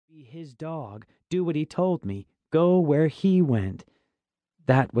Be his dog, do what he told me, go where he went.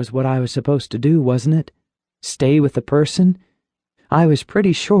 That was what I was supposed to do, wasn't it? Stay with the person? I was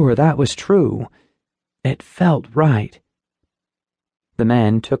pretty sure that was true. It felt right. The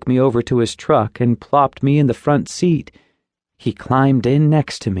man took me over to his truck and plopped me in the front seat. He climbed in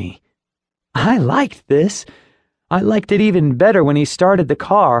next to me. I liked this. I liked it even better when he started the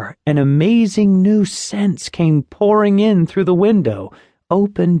car. An amazing new sense came pouring in through the window,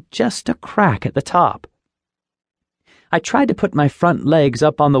 open just a crack at the top. I tried to put my front legs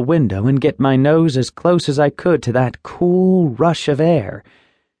up on the window and get my nose as close as I could to that cool rush of air.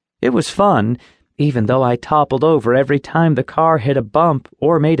 It was fun, even though I toppled over every time the car hit a bump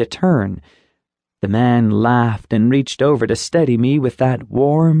or made a turn. The man laughed and reached over to steady me with that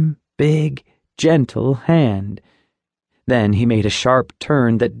warm, big, gentle hand. Then he made a sharp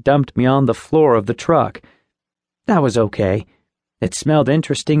turn that dumped me on the floor of the truck. That was okay. It smelled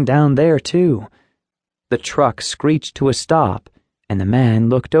interesting down there, too. The truck screeched to a stop, and the man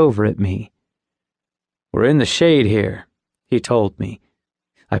looked over at me. "We're in the shade here," he told me.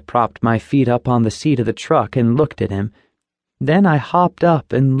 I propped my feet up on the seat of the truck and looked at him. Then I hopped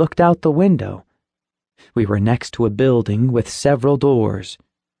up and looked out the window. We were next to a building with several doors.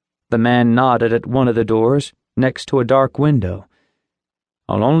 The man nodded at one of the doors, next to a dark window.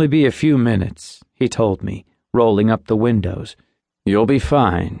 "I'll only be a few minutes," he told me, rolling up the windows. "You'll be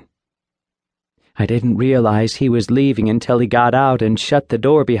fine." I didn't realize he was leaving until he got out and shut the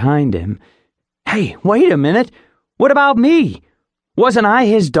door behind him. Hey, wait a minute! What about me? Wasn't I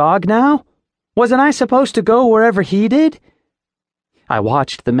his dog now? Wasn't I supposed to go wherever he did? I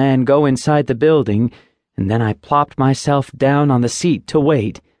watched the man go inside the building, and then I plopped myself down on the seat to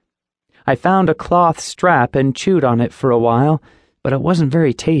wait. I found a cloth strap and chewed on it for a while, but it wasn't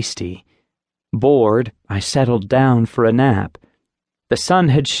very tasty. Bored, I settled down for a nap. The sun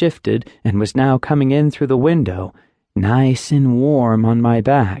had shifted and was now coming in through the window, nice and warm on my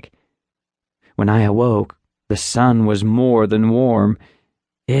back. When I awoke, the sun was more than warm.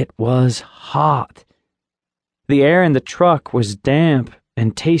 It was hot. The air in the truck was damp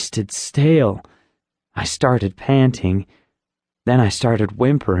and tasted stale. I started panting. Then I started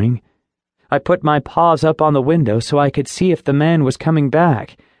whimpering. I put my paws up on the window so I could see if the man was coming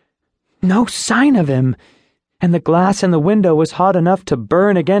back. No sign of him, and the glass in the window was hot enough to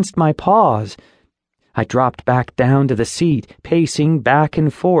burn against my paws. I dropped back down to the seat, pacing back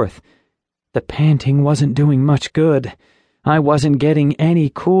and forth. The panting wasn't doing much good. I wasn't getting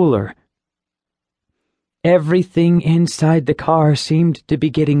any cooler. Everything inside the car seemed to be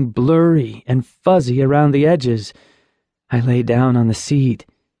getting blurry and fuzzy around the edges. I lay down on the seat,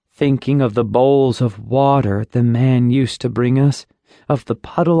 thinking of the bowls of water the man used to bring us, of the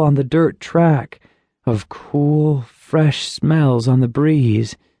puddle on the dirt track, of cool, fresh smells on the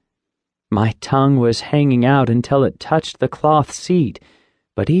breeze. My tongue was hanging out until it touched the cloth seat,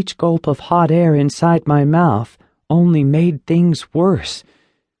 but each gulp of hot air inside my mouth only made things worse.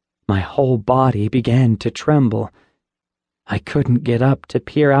 My whole body began to tremble. I couldn't get up to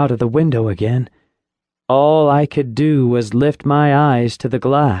peer out of the window again. All I could do was lift my eyes to the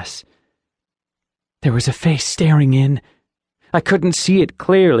glass. There was a face staring in. I couldn't see it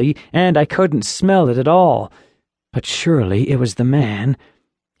clearly, and I couldn't smell it at all. But surely it was the man.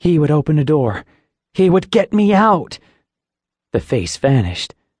 He would open a door. He would get me out. The face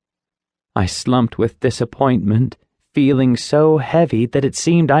vanished. I slumped with disappointment, feeling so heavy that it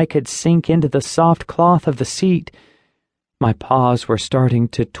seemed I could sink into the soft cloth of the seat. My paws were starting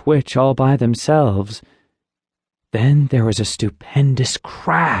to twitch all by themselves. Then there was a stupendous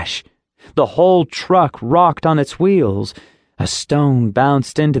crash. The whole truck rocked on its wheels. A stone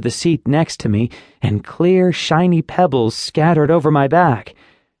bounced into the seat next to me, and clear, shiny pebbles scattered over my back.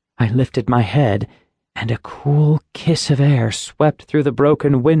 I lifted my head, and a cool kiss of air swept through the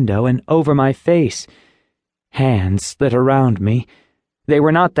broken window and over my face. Hands slid around me. They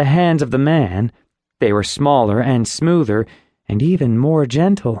were not the hands of the man. They were smaller and smoother, and even more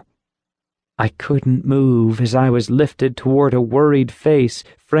gentle. I couldn't move as I was lifted toward a worried face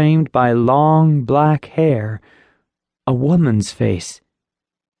framed by long black hair. A woman's face.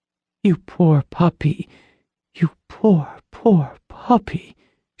 "You poor puppy, you poor, poor puppy,"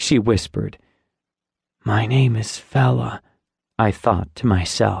 she whispered. "My name is Fella," I thought to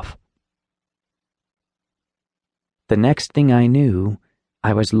myself. The next thing I knew,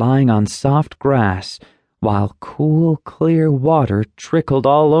 I was lying on soft grass while cool, clear water trickled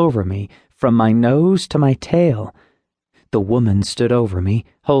all over me, from my nose to my tail. The woman stood over me,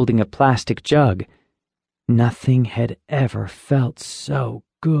 holding a plastic jug. Nothing had ever felt so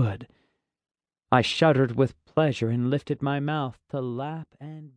good. I shuddered with pleasure and lifted my mouth to lap and